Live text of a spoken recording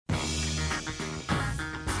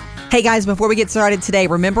Hey guys, before we get started today,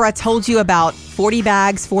 remember I told you about 40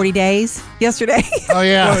 bags, 40 days yesterday? Oh,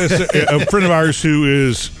 yeah. Well, it's a friend of ours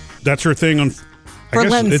that's her thing on. I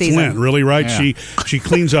guess Lenten it's season. Lent, really, right? Yeah. She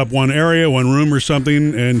cleans up one area, one room or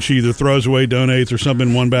something, and she either throws away, donates, or something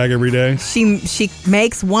in one bag every day. She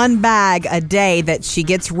makes one bag a day that she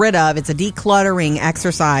gets rid of. It's a decluttering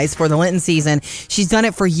exercise for the Lenten season. She's done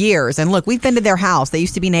it for years. And look, we've been to their house. They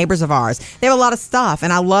used to be neighbors of ours. They have a lot of stuff.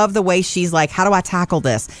 And I love the way she's like, how do I tackle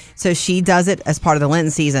this? So she does it as part of the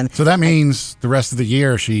Lenten season. So that means the rest of the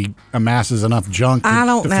year she amasses enough junk I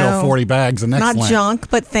don't to know. fill 40 bags the next Not Lent. junk,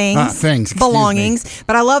 but things. Things, excuse belongings.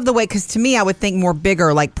 But I love the way, because to me, I would think more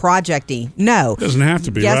bigger, like project-y. No. Doesn't have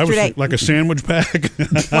to be. Yesterday- Right? Like a sandwich bag.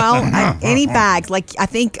 Well, any bags. Like, I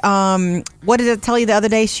think, what did I tell you the other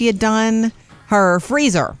day? She had done her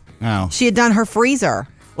freezer. Oh. She had done her freezer.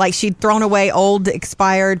 Like, she'd thrown away old,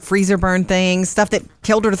 expired, freezer burn things, stuff that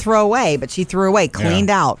killed her to throw away, but she threw away,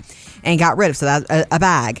 cleaned out, and got rid of. So that's a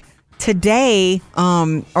bag. Today,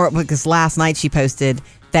 or because last night she posted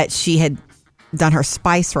that she had done her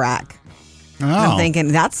spice rack. Oh. I'm thinking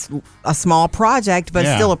that's a small project, but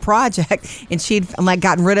Yeah. still a project. And she'd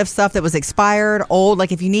gotten rid of stuff that was expired, old.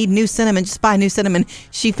 Like if you need new cinnamon, just buy new cinnamon.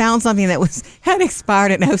 She found something that had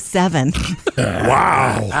expired in 07.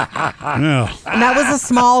 Wow. Yeah. And that was a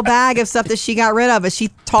small bag of stuff that she got rid of, but she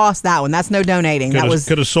tossed that one. That's no donating. That was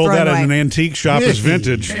Could have sold thrown that away. at an antique shop as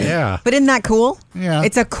vintage. Yeah. But isn't that cool? Yeah.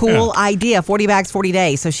 It's a cool idea. 40 bags, 40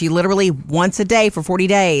 days. So she literally once a day for 40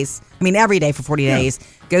 days. I mean, every day for 40 days.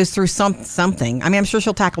 Goes through something. I mean, I'm sure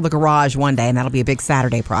she'll tackle the garage one day, and that'll be a big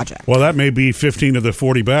Saturday project. Well, that may be 15 of the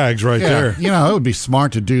 40 bags right there. You know, it would be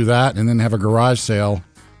smart to do that and then have a garage sale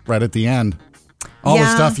right at the end. All the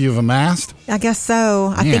Yeah. stuff you've amassed. I guess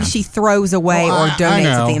so. I Yeah. think she throws away Well, or I donates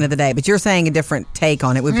at know. the end of the day. But you're saying a different take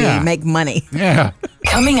on it would be Yeah. make money. Yeah.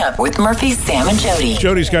 Coming up with Murphy, Sam, and Jody.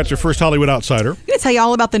 Jody's got your first Hollywood Outsider. I'm going to tell you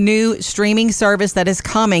all about the new streaming service that is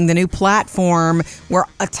coming, the new platform where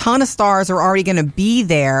a ton of stars are already going to be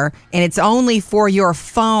there, and it's only for your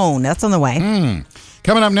phone. That's on the way.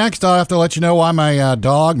 Coming up next, I'll have to let you know why my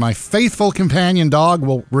dog, my faithful companion dog,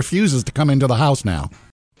 refuses to come into the house now.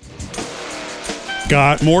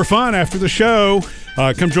 Got more fun after the show.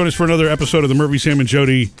 Come join us for another episode of the Murphy, Sam, and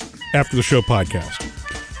Jody After the Show podcast.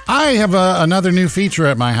 I have another new feature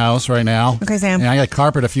at my house right now. Okay, Sam. And I got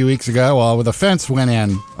carpet a few weeks ago with a fence went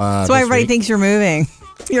in. That's why everybody thinks you're moving.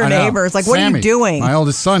 Your I know. neighbors. Like, what are Sammy, you doing? My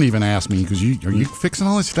oldest son even asked me, because are you fixing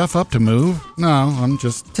all this stuff up to move? No, I'm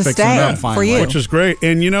just To fixing stay it up finally. for you. Which is great.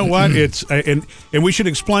 And you know what? It's and we should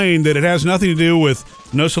explain that it has nothing to do with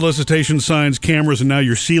no solicitation signs, cameras, and now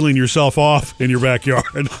you're sealing yourself off in your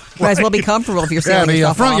backyard. Might as well be comfortable if you're Yeah, sealing the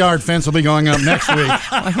yourself front off. yard fence will be going up next week.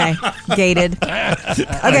 Okay, gated.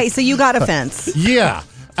 Okay, so you got a fence. Yeah.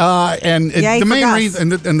 And Yay the for main Gus.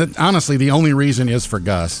 reason, honestly, the only reason is for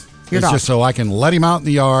Gus. Your It's dog. just so I can let him out in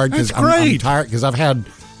the yard because That's I'm great. tired. Because I've had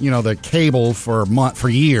the cable for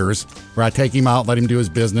years, where I take him out, let him do his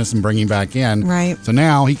business, and bring him back in. Right. So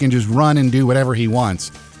now he can just run and do whatever he wants.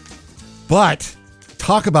 But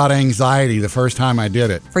talk about anxiety the first time I did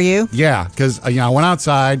it. For you? Yeah, because I went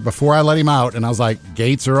outside before I let him out, and I was like,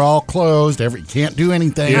 gates are all closed. Can't do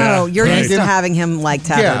anything. Yeah. Oh, you're Right. used to having him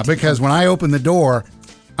tethered. Yeah, because when I opened the door,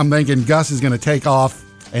 I'm thinking Gus is going to take off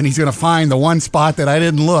and he's going to find the one spot that I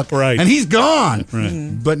didn't look. Right. And he's gone.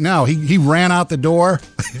 Right. But no, he ran out the door.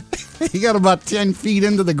 He got about 10 feet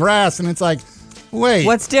into the grass, and it's like, wait.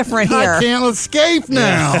 What's different I here? can't escape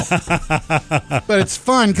now. But it's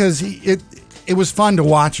fun because it was fun to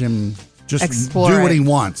watch him just Explore do what it. he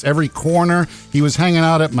wants. Every corner. He was hanging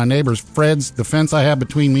out at my neighbor's Fred's, the fence I have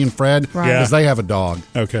between me and Fred, Right. Yeah. because they have a dog.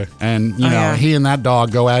 Okay. And, yeah. he and that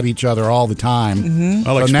dog go at each other all the time. Mm-hmm.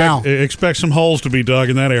 I'll now, expect some holes to be dug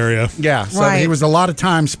in that area. yeah, so Right. it was a lot of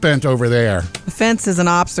time spent over there. The fence is an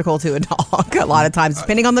obstacle to a dog a lot of times,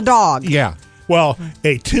 depending on the dog. Yeah. Well,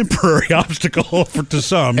 a temporary obstacle to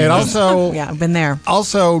some. And also, Yeah, I've been there.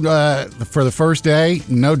 for the first day,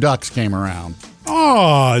 no ducks came around.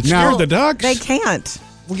 Oh, it scared Now- the ducks. They can't.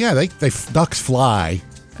 Well, yeah, ducks fly.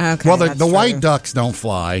 Okay. Well, the that's white true. ducks don't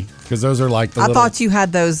fly because those are like the I little... thought you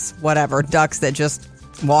had those, ducks that just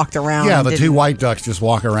walked around. Yeah, and the two didn't- white ducks just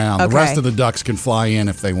walk around. Okay. The rest of the ducks can fly in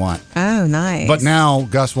if they want. Oh, nice. But now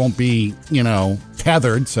Gus won't be,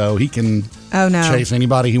 tethered, so he can Oh, no. chase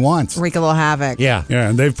anybody he wants. Wreak a little havoc. Yeah. Yeah,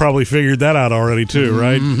 and they've probably figured that out already too,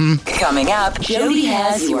 right? Coming up, Jody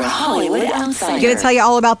has your Hollywood Outsider. I'm going to tell you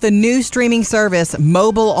all about the new streaming service,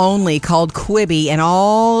 mobile only, called Quibi, and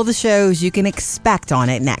all the shows you can expect on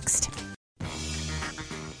it next.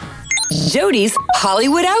 Jody's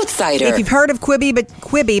Hollywood Outsider. If you've heard of Quibi,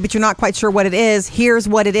 but you're not quite sure what it is, here's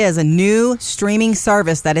what it is. A new streaming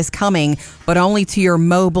service that is coming, but only to your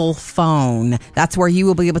mobile phone. That's where you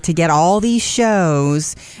will be able to get all these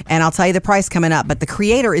shows, and I'll tell you the price coming up. But the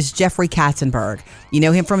creator is Jeffrey Katzenberg. You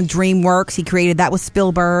know him from DreamWorks. He created that with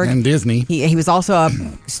Spielberg. And Disney. He was also a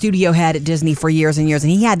studio head at Disney for years and years,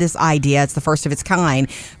 and he had this idea. It's the first of its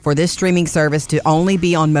kind for this streaming service to only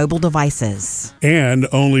be on mobile devices. And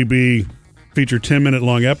only feature 10-minute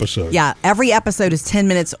long episodes. Yeah, every episode is 10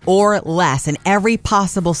 minutes or less, and every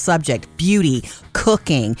possible subject: beauty,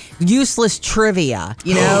 cooking, useless trivia,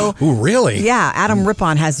 you know? Ooh, really? Yeah, Adam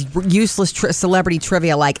Rippon has useless celebrity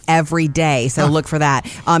trivia like every day, so look for that.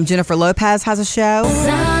 Jennifer Lopez has a show,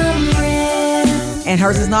 and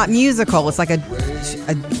hers is not musical. It's like a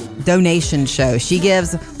donation show. She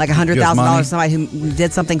gives like $100,000 to somebody who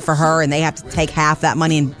did something for her, and they have to take half that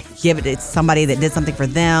money and give it to somebody that did something for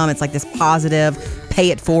them. It's like this positive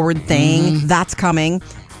pay it forward thing. That's coming.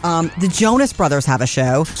 The Jonas Brothers have a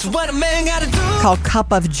show called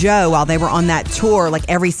Cup of Joe. While they were on that tour, like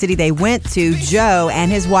every city they went to, Joe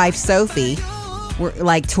and his wife Sophie were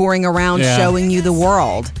like touring around showing you the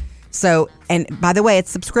world. So, and by the way,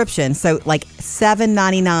 it's subscription. So like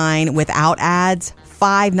 $7.99 without ads,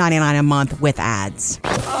 $5.99 a month with ads.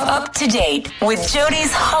 Up to date with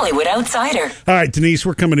Jody's Hollywood Outsider. All right, Denise,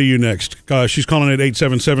 we're coming to you next. She's calling at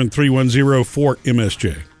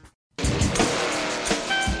 877-310-4MSJ.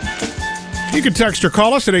 You can text or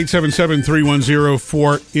call us at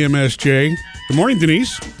 877-310-4MSJ. Good morning,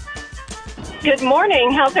 Denise. Good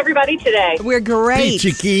morning. How's everybody today? We're great.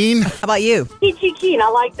 Peachy Keen. How about you? Peachy Keen. I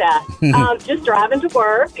like that. Just driving to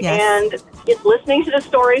work and just listening to the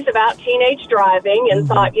stories about teenage driving and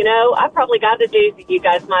thought, I probably got the news that you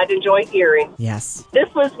guys might enjoy hearing. Yes.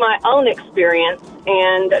 This was my own experience,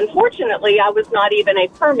 and unfortunately, I was not even a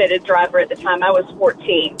permitted driver at the time. I was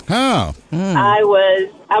 14. Oh. I was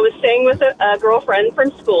staying with a girlfriend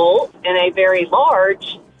from school in a very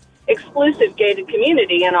large, exclusive gated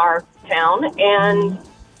community in our town, and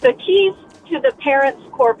the keys to the parents'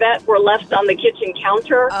 Corvette were left on the kitchen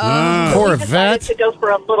counter. Corvette? We decided to go for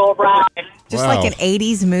a little ride. Just like an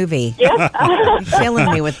 80s movie. Yes. You're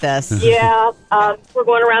killing me with this. Yeah. We're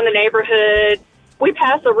going around the neighborhood. We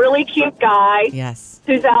pass a really cute guy Yes.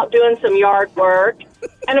 who's out doing some yard work.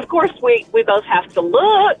 And, of course, we both have to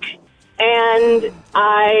look. And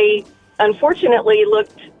I, unfortunately,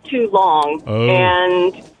 looked too long. Oh.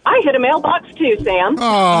 And I hit a mailbox, too, Sam.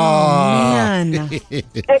 Man.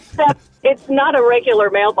 Except it's not a regular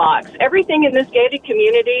mailbox. Everything in this gated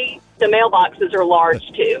community, the mailboxes are large,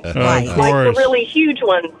 too. Right. Of Like the course. really huge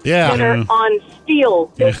ones Yeah. that are on steel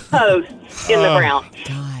big posts in the ground.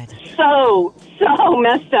 God. So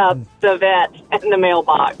messed up, the vet and the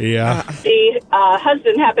mailbox. Yeah. The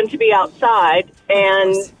husband happened to be outside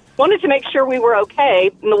and wanted to make sure we were okay.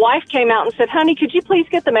 And the wife came out and said, "Honey, could you please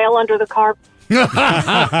get the mail under the car?"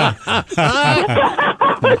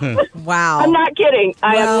 Wow. I'm not kidding.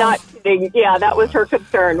 I Well- am not kidding. Yeah, that was her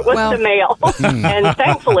concern, was Well- the mail. And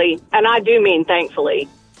thankfully, and I do mean thankfully,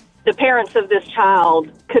 the parents of this child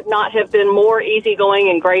could not have been more easygoing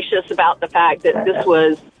and gracious about the fact that this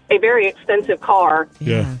was a very expensive car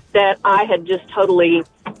Yeah. that I had just totally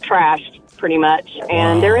trashed pretty much.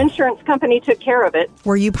 And their insurance company took care of it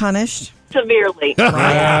Were you punished? severely.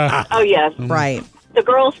 Oh, yes. Right. The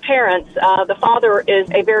girl's parents, the father is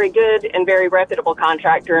a very good and very reputable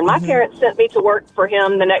contractor, and my parents sent me to work for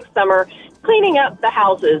him the next summer cleaning up the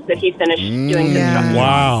houses that he finished doing construction.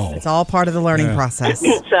 Wow. It's all part of the learning process.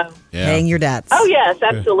 So, Paying your debts. oh yes,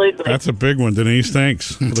 absolutely. That's a big one, Denise.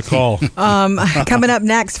 Thanks for the call. Coming up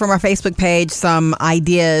next from our Facebook page, some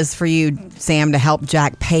ideas for you, Sam, to help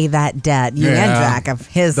Jack pay that debt. You and Jack of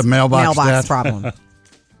his The mailbox debt. problem.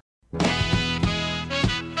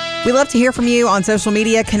 We love to hear from you on social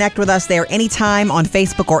media. Connect with us there anytime on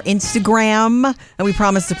Facebook or Instagram. And we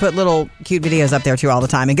promise to put little cute videos up there too all the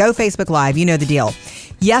time. And go Facebook Live. You know the deal.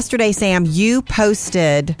 Yesterday, Sam, you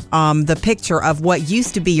posted the picture of what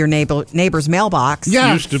used to be your neighbor's mailbox.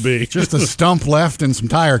 Yeah. Used to be. Just a stump left and some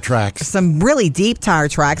tire tracks. Some really deep tire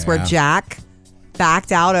tracks where Jack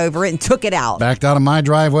backed out over it and took it out. Backed out of my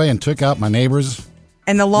driveway and took out my neighbor's.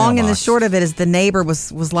 And the long and the mailbox. short of it is the neighbor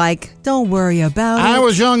was like, "Don't worry about it." I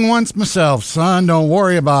was young once myself, son. Don't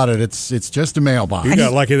worry about it. It's just a mailbox. You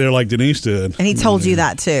got lucky there like Denise did. And he told you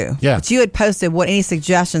that too. Yeah. But you had posted any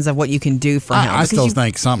suggestions of what you can do for him. I Because still you-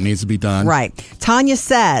 think something needs to be done. Right. Tanya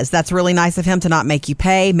says that's really nice of him to not make you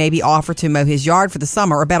pay. Maybe offer to mow his yard for the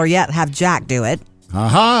summer, or better yet, have Jack do it.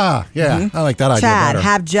 Aha. Yeah, I like that idea Chad, better.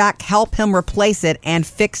 have Jack help him replace it and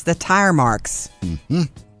fix the tire marks.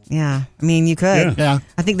 Yeah, I mean, you could. Yeah.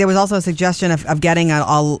 I think there was also a suggestion of getting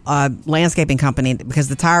a landscaping company because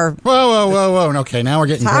the tire. Whoa. Okay, now we're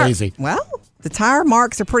getting crazy. Well, the tire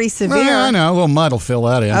marks are pretty severe. Well, yeah, I know. A little mud will fill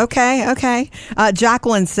that in. Okay.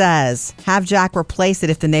 Jacqueline says, have Jack replace it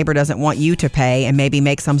if the neighbor doesn't want you to pay and maybe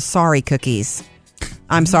make some sorry cookies.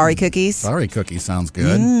 I'm sorry cookies. Sorry cookie sounds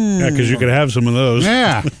good. Yeah, because you could have some of those.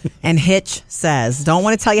 Yeah. And Hitch says, don't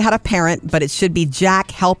want to tell you how to parent, but it should be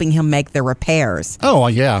Jack helping him make the repairs. Oh,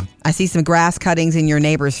 yeah. I see some grass cuttings in your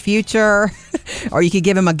neighbor's future. Or you could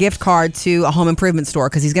give him a gift card to a home improvement store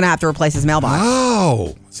because he's going to have to replace his mailbox.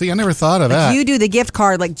 Oh, see, I never thought of that. You do the gift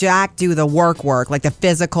card like Jack do the work, like the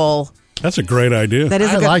physical. That's a great idea. That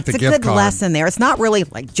is I like the it's a gift good card. lesson there. It's not really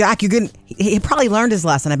like Jack, he probably learned his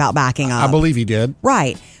lesson about backing up. I believe he did.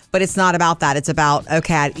 Right. But it's not about that. It's about,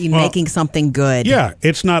 making something good. Yeah,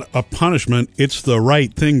 it's not a it's the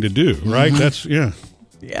right thing to do, right? That's, Yeah,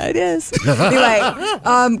 it is.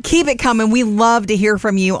 Anyway, keep it coming. We love to hear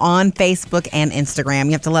from you on Facebook and Instagram.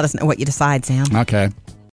 You have to let us know what you decide, Sam. Okay.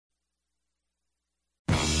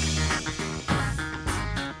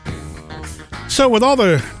 So with all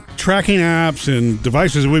the tracking apps and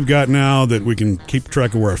devices that we've got now that we can keep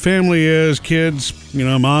track of where our family is, kids,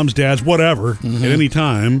 moms, dads, whatever, at any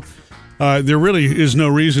time, there really is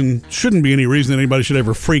shouldn't be any reason that anybody should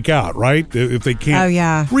ever freak out, right? If they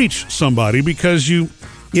can't reach somebody because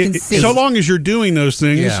so long as you're doing those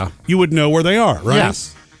things, you would know where they are, right?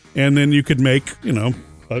 Yes. And then you could make,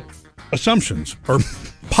 assumptions or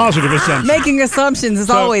positive assumptions. Making assumptions is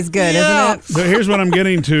always good, isn't it? So here's what I'm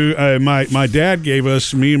getting to. My dad gave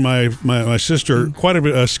me and my sister quite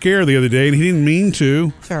a scare the other day, and he didn't mean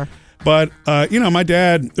to. Sure. But,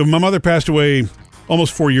 my mother passed away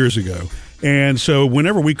almost 4 years ago. And so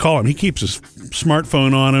whenever we call him, he keeps his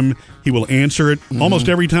smartphone on him. He will answer it almost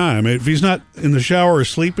every time. If he's not in the shower or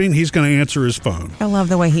sleeping, he's going to answer his phone. I love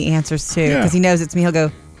the way he answers, too, because Yeah. he knows it's me. He'll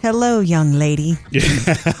go, hello, young lady.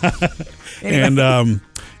 And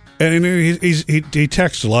he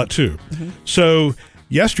texts a lot too. So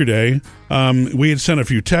yesterday we had sent a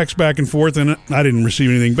few texts back and forth, and I didn't receive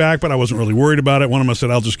anything back, but I wasn't really worried about it. One of them I said,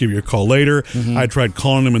 I'll just give you a call later. I tried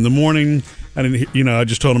calling him in the morning. I didn't, I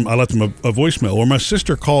just told him I left him a voicemail. Or my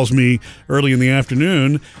sister calls me early in the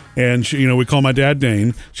afternoon, and she, we call my dad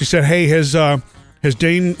Dane. She said, "Hey, has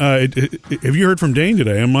Dane? Have you heard from Dane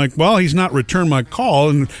today?" I'm like, "Well, he's not returned my call,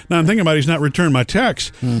 and now I'm thinking about it, he's not returned my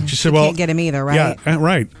text." She said, "Well, Can't get him either, right? Yeah,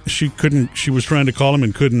 right. She couldn't. She was trying to call him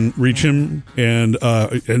and couldn't reach him, and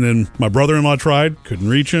then my brother-in-law tried, couldn't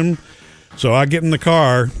reach him. So I get in the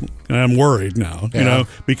car, and I'm worried now,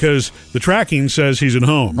 because the tracking says he's at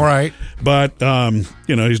home, Right. But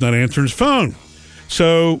he's not answering his phone.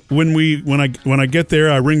 So when I get there,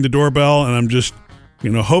 I ring the doorbell, and I'm just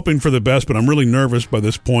hoping for the best, but I'm really nervous by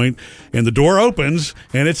this point. And the door opens,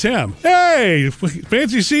 and it's him. "Hey,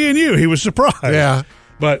 fancy seeing you." He was surprised. Yeah.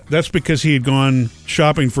 But that's because he had gone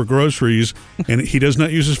shopping for groceries, and he does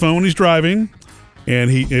not use his phone when he's driving.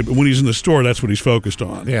 And when he's in the store, that's what he's focused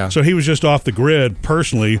on. Yeah. So he was just off the grid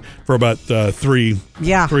personally for about 3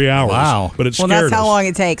 hours. Wow. But it scared Well, that's how us. long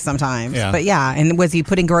it takes sometimes. Yeah. But and was he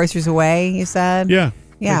putting groceries away, you said? Yeah.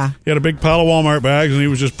 Yeah. He had a big pile of Walmart bags, and he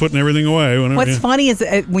was just putting everything away. What's funny is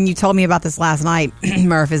when you told me about this last night,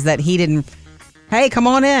 Murph, is that he didn't, hey, come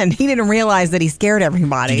on in. He didn't realize that he scared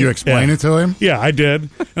everybody. Did you explain it to him? Yeah, I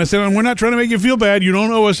did. And I said, "We're not trying to make you feel bad. You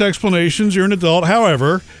don't owe us explanations. You're an adult.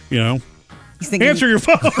 However, He's thinking, answer your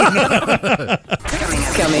phone."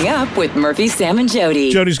 Coming up with Murphy, Sam, and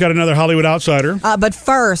Jody. Jody's got another Hollywood Outsider. But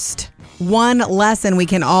first, one lesson we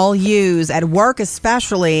can all use at work,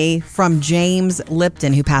 especially from James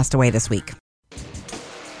Lipton, who passed away this week.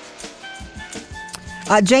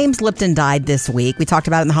 James Lipton died this week. We talked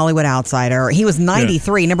about it in the Hollywood Outsider. He was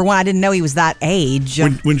 93. Number one, I didn't know he was that age.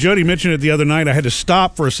 When Jody mentioned it the other night, I had to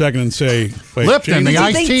stop for a second and say, "Wait, Lipton, James- the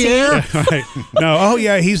iced tea here? Right. No, oh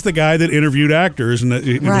yeah, he's the guy that interviewed actors, and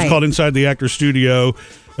it was Right. called Inside the Actor Studio.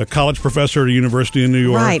 A college professor at a university in New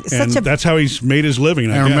York, Right. and that's how he's made his living.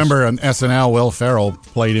 I I guess. remember on SNL, Will Ferrell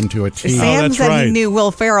played him to a T. Sam that's said right. he knew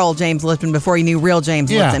Will Ferrell, James Lipton, before he knew real James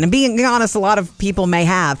Yeah. Lipton. And being honest, a lot of people may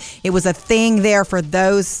have. It was a thing there for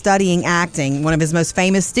those studying acting. One of his most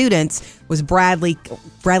famous students was Bradley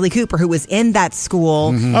Cooper, who was in that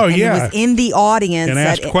school. Oh, and yeah. he was in the audience And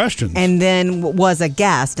asked questions. and then was a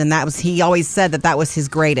guest. And he always said that was his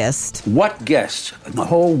greatest. What guest in the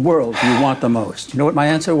whole world do you want the most? You know what my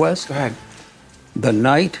answer was? Go ahead. The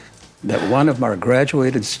night that one of our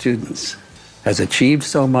graduated students has achieved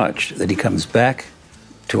so much that he comes back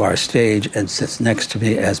to our stage and sits next to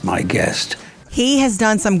me as my guest. He has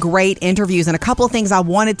done some great interviews and a couple of things I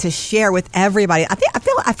wanted to share with everybody.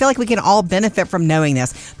 I feel like we can all benefit from knowing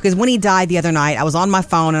this because when he died the other night, I was on my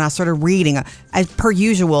phone and I started reading. As per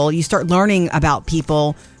usual, you start learning about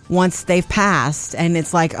people once they've passed, and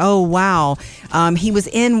it's like, oh wow. He was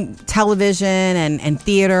in television and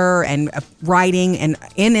theater and writing and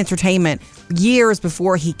in entertainment years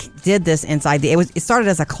before he did this inside it started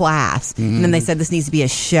as a class, and then they said this needs to be a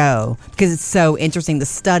show because it's so interesting, the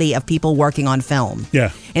study of people working on film.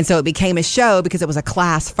 Yeah. And so it became a show because it was a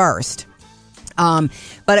class first. But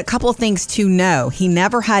a couple of things to know. He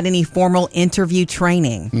never had any formal interview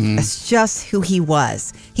training. That's just who he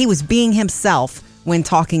was. He was being himself when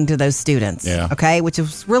talking to those students. Yeah. Okay, which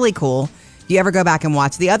was really cool. If you ever go back and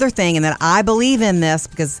watch. The other thing, and that I believe in this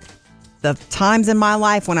because the times in my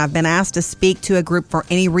life when I've been asked to speak to a group for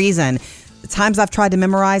any reason, the times I've tried to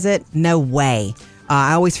memorize it, no way.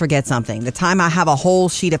 I always forget something. The time I have a whole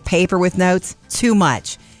sheet of paper with notes, too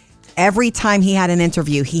much. Every time he had an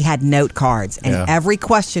interview, he had note cards, and every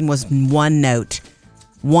question was one note.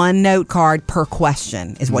 One note card per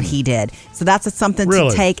question is what he did. So that's something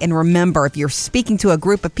to take and remember. If you're speaking to a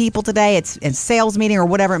group of people today, it's a sales meeting or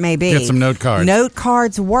whatever it may be. Get some note cards. Note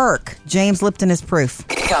cards work. James Lipton is proof.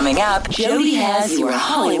 Coming up, Jody has your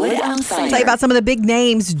Hollywood Outsider. Tell you about some of the big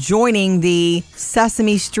names joining the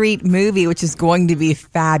Sesame Street movie, which is going to be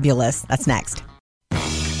fabulous. That's next.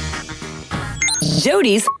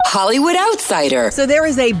 Jody's Hollywood Outsider. So there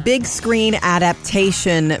is a big screen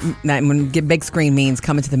adaptation. When big screen means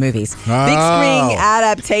coming to the movies. Big screen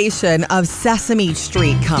adaptation of Sesame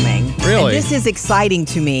Street coming. Really? And this is exciting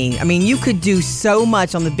to me. I mean, you could do so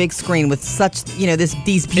much on the big screen with such,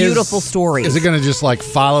 these beautiful stories. Is it going to just like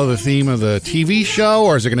follow the theme of the TV show,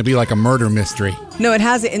 or is it going to be like a murder mystery? No, it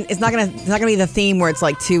has. It's not going to be the theme where it's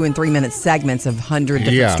like 2 and 3 minute segments of 100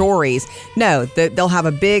 different stories. No, they'll have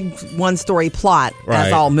a big one story plot.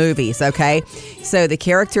 As all movies, okay? So the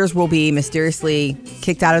characters will be mysteriously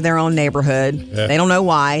kicked out of their own neighborhood. Yeah. They don't know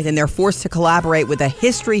why. Then they're forced to collaborate with a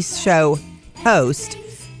history show host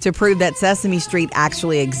to prove that Sesame Street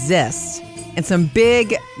actually exists. And some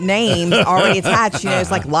big names already attached.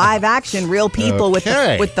 It's like live action, real people with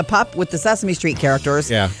the Sesame Street characters.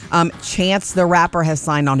 Yeah. Chance the Rapper has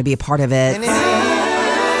signed on to be a part of it.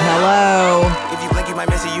 Hello.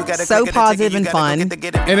 So positive and fun.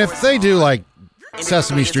 And if they do like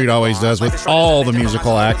Sesame Street always does with all the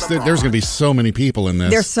musical acts, there's going to be so many people in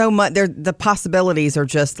this. There's so much. The possibilities are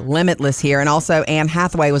just limitless here. And also, Anne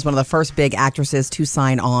Hathaway was one of the first big actresses to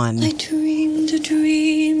sign on. I dreamed a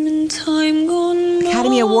dream in time gone by.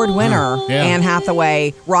 Academy Award winner Anne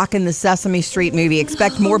Hathaway rocking the Sesame Street movie.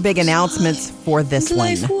 Expect more big announcements for this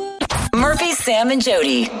one. Murphy, Sam, and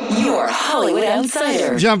Jody, your Hollywood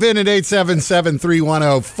Outsider. Jump in at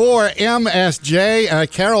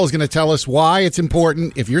 877-310-4MSJ. Carol is going to tell us why it's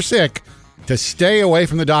important, if you're sick, to stay away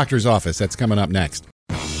from the doctor's office. That's coming up next.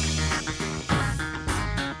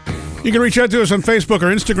 You can reach out to us on Facebook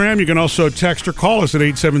or Instagram. You can also text or call us at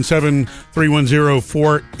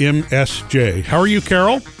 877-310-4MSJ. How are you,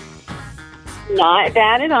 Carol? Not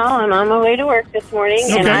bad at all. I'm on my way to work this morning,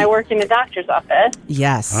 and I work in the doctor's office.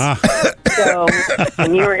 Yes. So,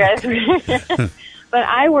 and you guys but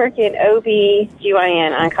I work in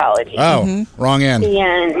OB/GYN oncology. Oh, wrong end.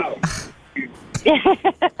 And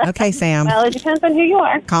okay, Sam. Well, it depends on who you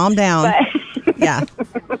are. Calm down. But, yeah.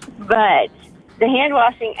 But the hand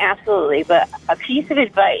washing, absolutely. But a piece of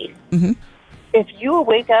advice, if you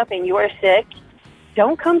wake up and you are sick,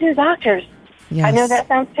 don't come to the doctors. Yes. I know that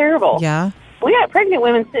sounds terrible. Yeah. We got pregnant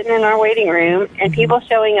women sitting in our waiting room and people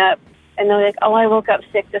showing up and they're like, oh, I woke up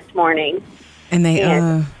sick this morning. And they,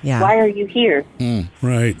 why are you here?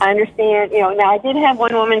 Right. I understand. Now I did have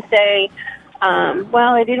one woman say,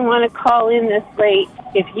 well, I didn't want to call in this late.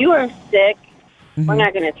 If you are sick, we're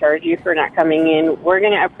not going to charge you for not coming in. We're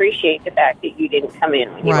going to appreciate the fact that you didn't come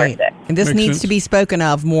in when you were sick. And this needs to be spoken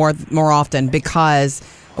of more often because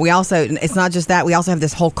we also, it's not just that, we also have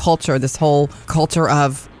this whole culture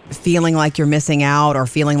of feeling like you're missing out or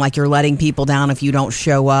feeling like you're letting people down if you don't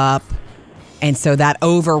show up. And so that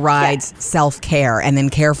overrides self-care and then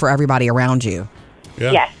care for everybody around you.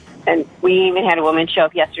 Yeah. Yes. And we even had a woman show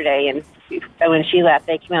up yesterday, and when she left,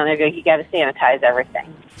 they came out and they go, you got to sanitize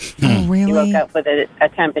everything. Oh, really? She woke up with a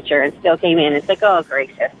temperature and still came in. It's like, oh,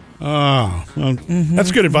 gracious. Oh, well,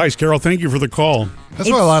 that's good advice, Carol. Thank you for the call.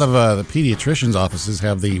 That's why a lot of the pediatricians' offices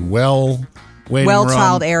have the waiting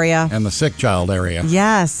child room area and the sick child area.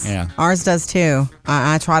 Yes. Yeah. Ours does too.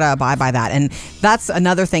 I try to abide by that. And that's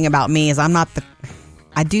another thing about me is I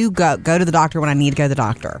do go to the doctor when I need to go to the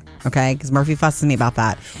doctor. Okay. Because Murphy fusses me about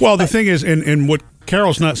that. Well, the thing is, and what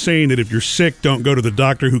Carol's not saying that if you're sick, don't go to the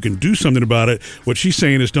doctor who can do something about it. What she's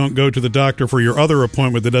saying is don't go to the doctor for your other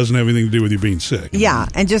appointment that doesn't have anything to do with you being sick. Yeah,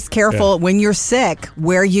 and just careful when you're sick,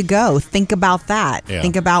 where you go. Think about that. Yeah.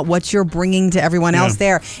 Think about what you're bringing to everyone else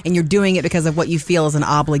there, and you're doing it because of what you feel is an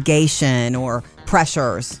obligation or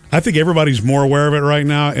pressures. I think everybody's more aware of it right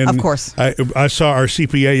now. And Of course. I saw our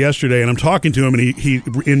CPA yesterday, and I'm talking to him, and he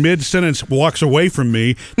in mid-sentence walks away from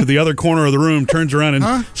me to the other corner of the room, turns around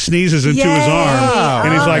and sneezes into his Yay. arm.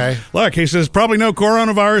 And he's Okay. like, look, he says, probably no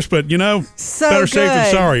coronavirus, but, So better safe than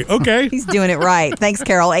good. sorry. Okay. He's doing it right. Thanks,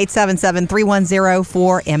 Carol.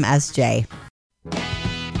 877-310-4MSJ.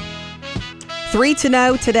 3 to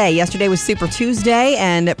know today. Yesterday was Super Tuesday,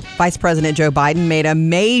 and Vice President Joe Biden made a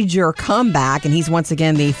major comeback, and he's once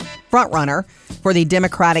again the front runner for the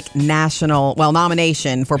Democratic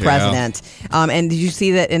nomination for president. And did you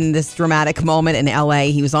see that in this dramatic moment in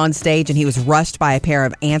L.A., he was on stage and he was rushed by a pair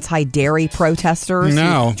of anti-dairy protesters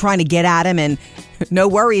No. trying to get at him, and no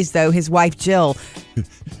worries, though, his wife Jill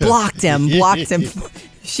blocked him. It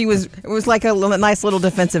was like a nice little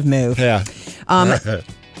defensive move. Yeah.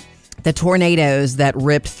 The tornadoes that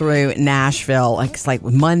ripped through Nashville, it's like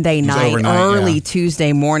Monday night, overnight, early yeah.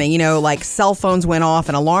 Tuesday morning. Like cell phones went off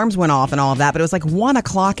and alarms went off and all of that. But it was like 1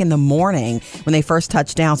 o'clock in the morning when they first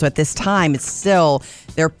touched down. So at this time, it's still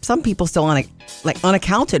there are some people still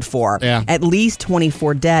unaccounted for. Yeah. At least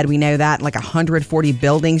 24 dead. We know that. Like 140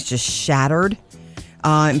 buildings just shattered.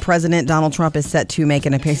 And President Donald Trump is set to make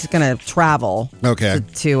an appearance. He's going to travel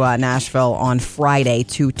to Nashville on Friday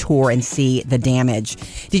to tour and see the damage.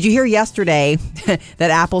 Did you hear yesterday that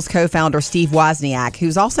Apple's co-founder Steve Wozniak,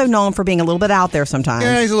 who's also known for being a little bit out there sometimes.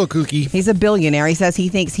 Yeah, he's a little kooky. He's a billionaire. He says he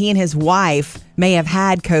thinks he and his wife may have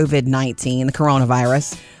had COVID-19, the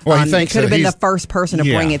coronavirus. Well, he thinks he could have that been the he's- first person to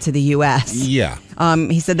bring it to the U.S. Yeah.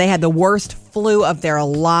 He said they had the worst flu of their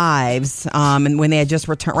lives, and when they had just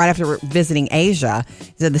returned, right after visiting Asia,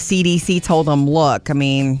 he said the CDC told them, look,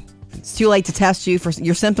 it's too late to test you.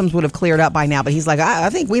 Your symptoms would have cleared up by now. But he's like, I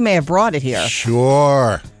think we may have brought it here.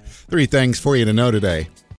 Sure. 3 things for you to know today.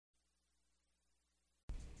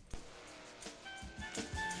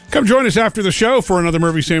 Come join us after the show for another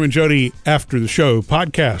Murphy, Sam, and Jody After the Show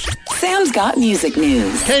podcast. Sam's got music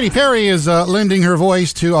news. Katy Perry is lending her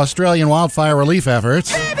voice to Australian wildfire relief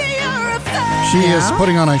efforts. She is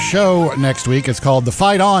putting on a show next week. It's called The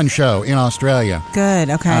Fight On Show in Australia. Good,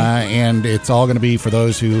 okay. And it's all going to be for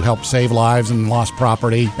those who help save lives and lost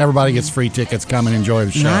property. Everybody gets free tickets. Come and enjoy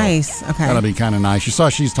the show. Nice, okay. That'll be kind of nice. You saw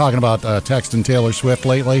she's talking about texting Taylor Swift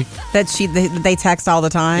lately. That they text all the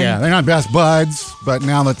time? Yeah, they're not best buds, but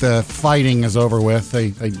now that the fighting is over with,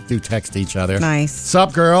 they do text each other. Nice.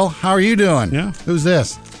 Sup, girl? How are you doing? Yeah. Who's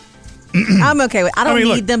this? I'm okay with I don't I mean,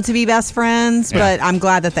 need look- them to be best friends, but I'm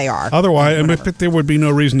glad that they are. Otherwise, but there would be no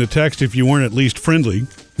reason to text if you weren't at least friendly.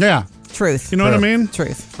 Yeah. Truth. You know what I mean?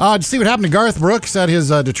 Truth. Did you see what happened to Garth Brooks at his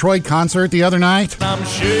Detroit concert the other night? He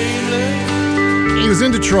was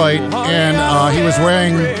in Detroit, and he was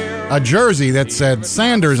wearing a jersey that said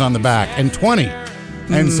Sanders on the back and 20.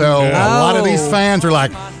 And so a lot of these fans are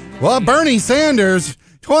like, well, Bernie Sanders,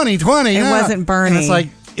 2020. It wasn't Bernie. And it's like,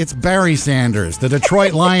 it's Barry Sanders, the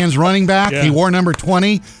Detroit Lions running back. Yeah. He wore number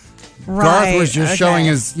 20. Garth was just showing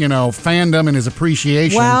his, fandom and his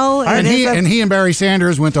appreciation. Well, and it is he and Barry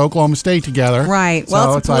Sanders went to Oklahoma State together. Right. So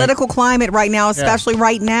Well, it's a like- political climate right now, especially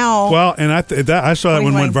right now. Well, and I saw that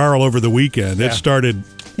one went viral over the weekend. It started,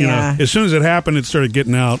 Yeah. as soon as it happened, it started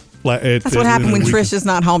getting out. That's what happened when Trish is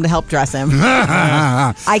not home to help dress him.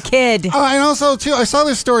 I kid. Oh, and also, too, I saw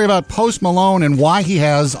this story about Post Malone and why he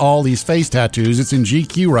has all these face tattoos. It's in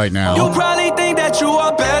GQ right now. You probably think that you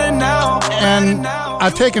are better now. And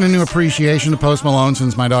I've taken a new appreciation to Post Malone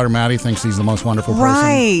since my daughter Maddie thinks he's the most wonderful person.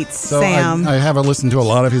 Right, So Sam. I haven't listened to a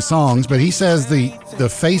lot of his songs, but he says the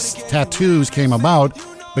face tattoos came about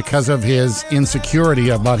because of his insecurity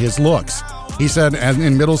about his looks. He said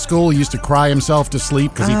in middle school he used to cry himself to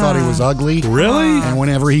sleep because he thought he was ugly. Really? And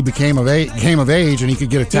whenever he came of age and he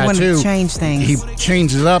could get a He wanted tattoo, to change things. he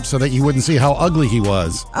changed it up so that you wouldn't see how ugly he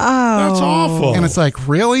was. That's awful. And it's like,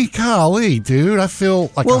 really? Golly, dude, I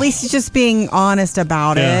feel like Well, at least he's just being honest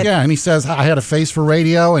about it. yeah, and he says I had a face for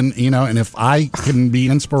radio, and and if I can be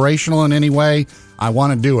inspirational in any way, I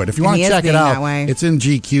want to do it. If you And want he to is check it being out, that way. it's in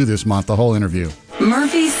GQ this month, the whole interview.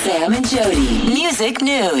 Murphy, Sam, and Jody. Music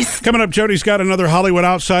news. Coming up, Jody's got another Hollywood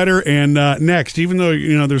Outsider, and next, even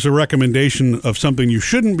though there's a recommendation of something you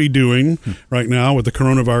shouldn't be doing right now with the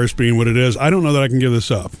coronavirus being what it is, I don't know that I can give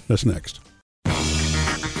this up. That's next.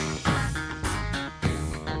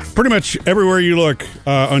 Pretty much everywhere you look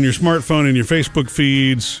on your smartphone and your Facebook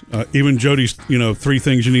feeds, even Jody's 3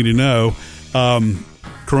 things you need to know.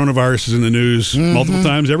 coronavirus is in the news multiple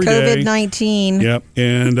times every day. COVID-19. Yep.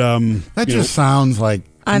 And That just sounds like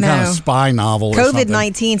some kind of spy novel or something.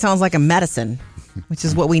 COVID-19 sounds like a medicine, which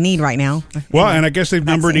is what we need right now. Well, and I guess they've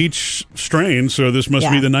numbered each strain, so this must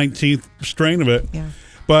be the 19th strain of it. Yeah.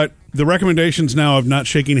 But the recommendations now of not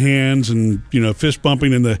shaking hands and, fist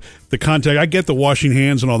bumping and the contact, I get the washing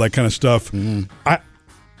hands and all that kind of stuff.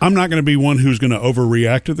 I'm not going to be one who's going to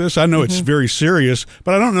overreact to this. I know it's very serious,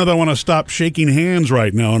 but I don't know that I want to stop shaking hands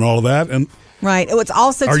right now and all of that. And right. It's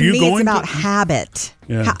also, to me, it's about to? habit.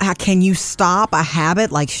 Yeah. How can you stop a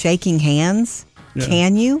habit like shaking hands? Yeah.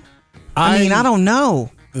 Can you? I mean, I don't know.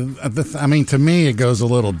 I mean, to me, it goes a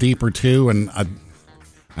little deeper, too, and I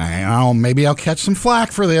don't know, maybe I'll catch some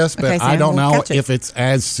flack for this, but Okay, I Sam, don't we'll know catch it. if it's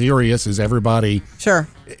as serious as everybody. Sure.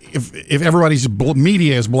 If everybody's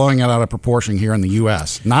media is blowing it out of proportion here in the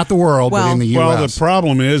U.S., not the world, but in the U.S. Well, the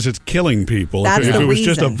problem is it's killing people. That's If the it was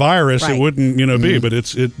just a reason. virus, Right. it wouldn't, be. But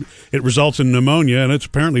it results in pneumonia, and it's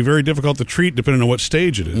apparently very difficult to treat depending on what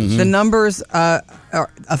stage it is. The numbers of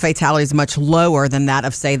fatality is much lower than that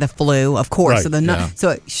of, say, the flu, of course. Right,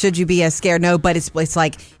 So should you be as scared? No, but it's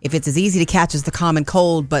like if it's as easy to catch as the common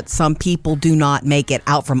cold, but some people do not make it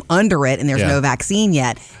out from under it, and there's no vaccine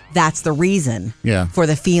yet. That's the reason for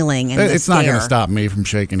the feeling. And it's not going to stop me from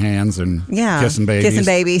shaking hands and kissing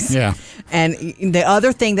babies. Yeah. And the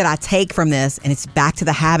other thing that I take from this, and it's back to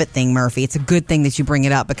the habit thing, Murphy. It's a good thing that you bring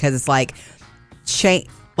it up because it's like,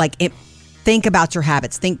 think about your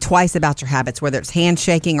habits. Think twice about your habits, whether it's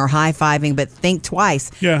handshaking or high-fiving, but think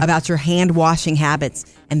twice about your hand-washing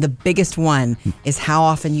habits. And the biggest one is how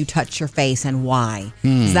often you touch your face and why.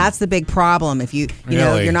 'Cause that's the big problem. If you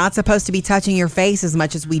know, you're not supposed to be touching your face as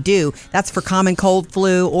much as we do. That's for common cold,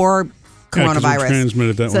 flu, or coronavirus.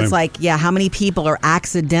 Transmitted that so way. it's like, how many people are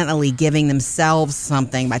accidentally giving themselves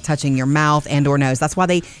something by touching your mouth and or nose? That's why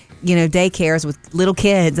they, daycares with little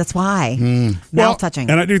kids. That's why. Mouth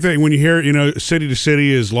touching. And I do think when you hear, city to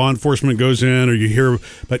city as law enforcement goes in, or you hear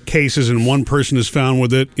about cases and one person is found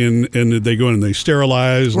with it and they go in and they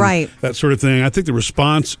sterilize, and that sort of thing. I think the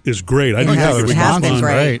response is great. I do think the it has response been is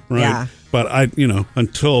great. right? Yeah. But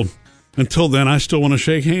until then, I still want to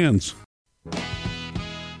shake hands.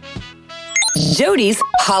 Jody's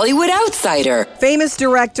Hollywood Outsider. Famous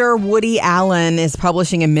director Woody Allen is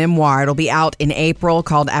publishing a memoir. It'll be out in April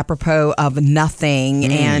called Apropos of Nothing.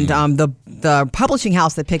 And the publishing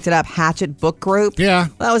house that picked it up, Hatchet Book Group. Yeah.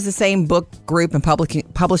 That was the same book group and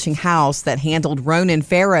publishing house that handled Ronan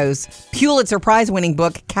Farrow's Pulitzer Prize-winning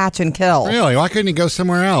book, Catch and Kill. Really? Why couldn't he go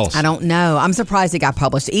somewhere else? I don't know. I'm surprised it got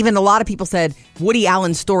published. Even a lot of people said Woody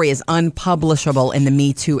Allen's story is unpublishable in the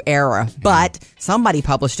Me Too era. But somebody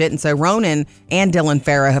published it. And so Ronan and Dylan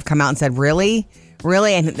Farrow have come out and said, really?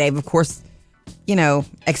 Really? And they've, of course,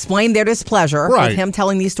 explained their displeasure with him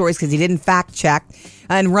telling these stories because he didn't fact check.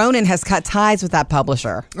 And Ronan has cut ties with that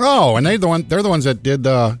publisher. Oh, and they're the ones that did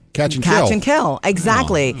Catch and Kill. Catch and Kill,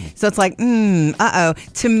 exactly. So it's like, To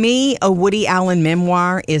me, a Woody Allen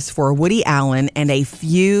memoir is for Woody Allen and a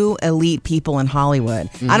few elite people in Hollywood.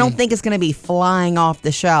 I don't think it's going to be flying off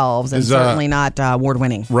the shelves and certainly not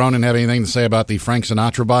award-winning. Ronan have anything to say about the Frank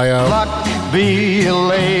Sinatra bio? Be a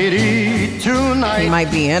lady tonight. He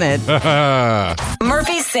might be in it.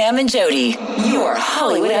 Murphy, Sam, and Jody, your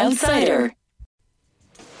Hollywood Outsider.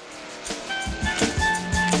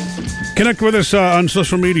 Connect with us on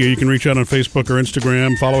social media. You can reach out on Facebook or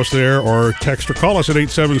Instagram, follow us there, or text or call us at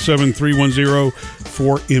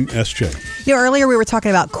 877-310-4MSJ. Earlier we were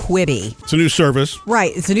talking about Quibi. It's a new service.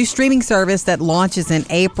 Right. It's a new streaming service that launches in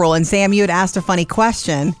April. And Sam, you had asked a funny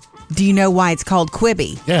question. Do you know why it's called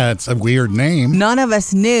Quibi? Yeah, it's a weird name. None of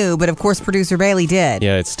us knew, but of course producer Bailey did.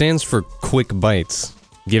 Yeah, it stands for Quick Bites,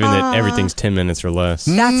 given that everything's 10 minutes or less.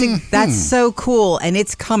 That's so cool, and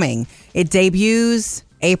it's coming. It debuts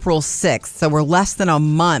April 6th, so we're less than a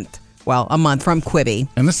month from Quibi.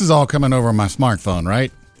 And this is all coming over my smartphone,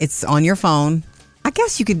 right? It's on your phone. I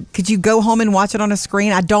guess you could you go home and watch it on a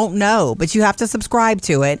screen? I don't know, but you have to subscribe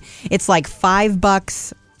to it. It's like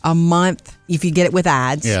 $5 a month if you get it with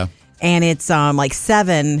ads. Yeah. And it's like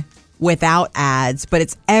 $7 without ads, but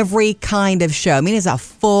it's every kind of show. I mean, it's a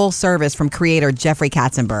full service from creator Jeffrey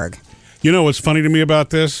Katzenberg. You know what's funny to me about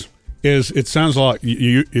this is it sounds like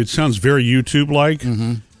it sounds very YouTube-like,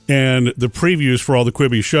 and the previews for all the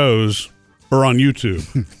Quibi shows are on YouTube.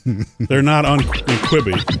 They're not on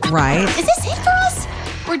Quibi. Right. Is this it for us?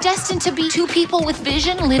 We're destined to be two people with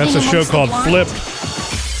vision living That's a show amongst the called blind? Flipped.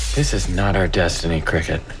 This is not our destiny,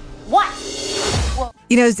 Cricket. What?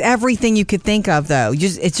 It's everything you could think of, though.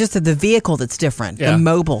 It's just the vehicle that's different, the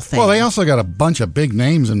mobile thing. Well, they also got a bunch of big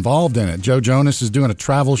names involved in it. Joe Jonas is doing a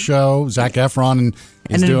travel show. Zac Efron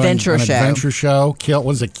He's an doing adventure show. Adventure show.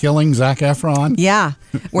 Was it Killing Zac Efron? Yeah,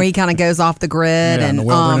 where he kind of goes off the grid Yeah, in and the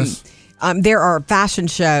wilderness. there are fashion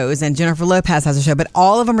shows, and Jennifer Lopez has a show, but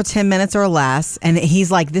all of them are 10 minutes or less. And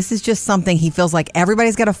he's like, this is just something he feels like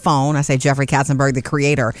everybody's got a phone. I say Jeffrey Katzenberg, the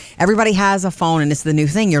creator. Everybody has a phone, and it's the new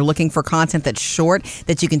thing. You're looking for content that's short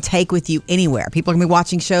that you can take with you anywhere. People are going to be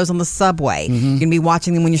watching shows on the subway. You're going to be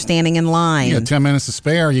watching them when you're standing in line. You got 10 minutes to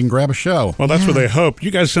spare. You can grab a show. Well, that's what they hope.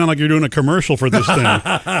 You guys sound like you're doing a commercial for this thing.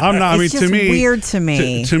 I'm not. It's just weird to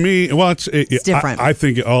me. To me, well, it's different. I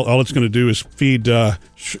think all it's going to do is feed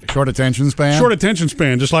short attention span. Short attention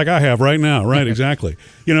span, just like I have right now. Right, exactly.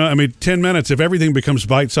 10 minutes. If everything becomes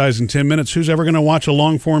bite-sized in 10 minutes, who's ever going to watch a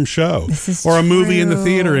long-form show or a movie in the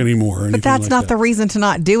theater anymore? But that's not the reason to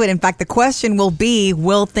not do it. In fact, the question will be,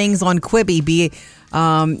 will things on Quibi be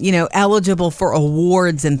eligible for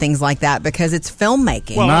awards and things like that, because it's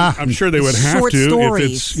filmmaking. Well, I'm sure they would have Short to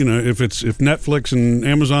stories. if Netflix and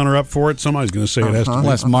Amazon are up for it. Somebody's going to say it has to.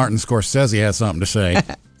 Unless Martin Scorsese has something to say.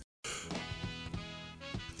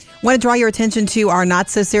 Want to draw your attention to our Not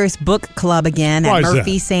So Serious Book Club again at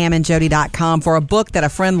murphysamandjody.com for a book that a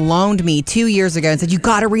friend loaned me 2 years ago and said, you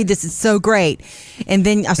got to read this. It's so great. And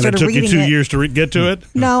then I started reading it. And it took you 2 years to get to it?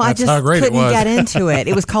 No, I just couldn't get into it.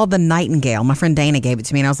 It was called The Nightingale. My friend Dana gave it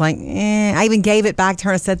to me, and I was like, I even gave it back to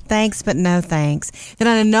her and said, thanks, but no thanks. Then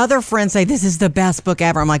I had another friend say, this is the best book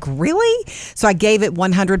ever. I'm like, really? So I gave it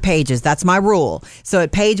 100 pages. That's my rule. So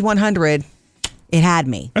at page 100, it had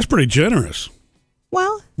me. That's pretty generous.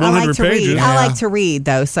 Well, I like to read. Yeah. I like to read,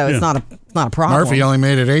 though, so it's not a problem. Murphy only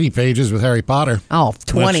made it 80 pages with Harry Potter. Oh,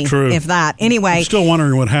 20, That's true. if that. Anyway. I'm still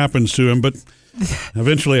wondering what happens to him, but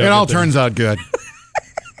eventually it all turns out good.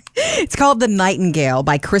 It's called The Nightingale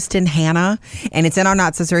by Kristen Hanna, and it's in our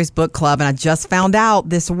Not So Serious Book Club. And I just found out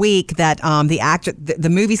this week that the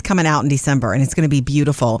movie's coming out in December, and it's going to be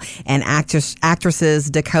beautiful. And actresses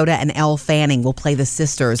Dakota and Elle Fanning will play the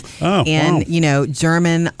sisters in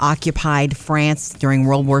German occupied France during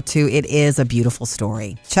World War II. It is a beautiful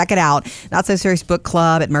story. Check it out. Not So Serious Book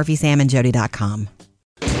Club at murphysamandjody.com.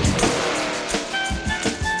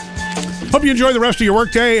 Hope you enjoy the rest of your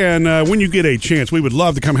workday, and when you get a chance, we would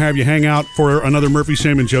love to come have you hang out for another Murphy,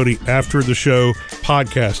 Sam, and Jody After the Show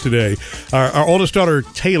podcast today. Our oldest daughter,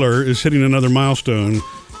 Taylor, is hitting another milestone.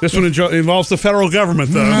 This one involves the federal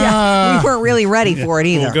government, though. Yeah, we weren't really ready for it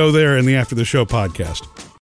either. We'll go there in the After the Show podcast.